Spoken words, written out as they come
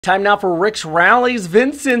Time now for Rick's Rallies.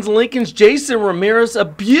 Vincennes Lincoln's Jason Ramirez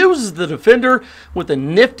abuses the defender with the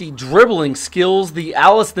nifty dribbling skills. The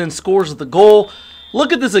Alice then scores the goal.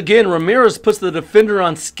 Look at this again. Ramirez puts the defender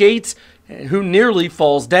on skates, who nearly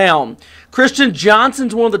falls down. Christian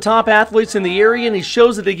Johnson's one of the top athletes in the area, and he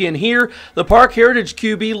shows it again here. The Park Heritage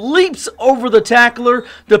QB leaps over the tackler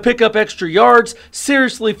to pick up extra yards.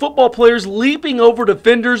 Seriously, football players leaping over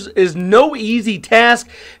defenders is no easy task,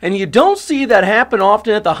 and you don't see that happen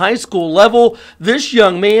often at the high school level. This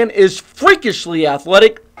young man is freakishly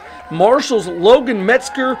athletic. Marshall's Logan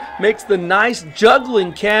Metzger makes the nice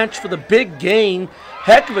juggling catch for the big gain.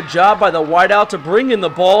 Heck of a job by the wideout to bring in the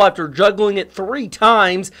ball after juggling it 3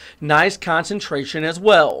 times. Nice concentration as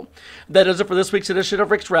well. That does it for this week's edition of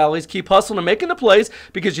Rick's Rallies. Keep hustling and making the plays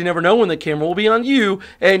because you never know when the camera will be on you,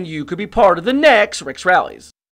 and you could be part of the next Rick's Rallies.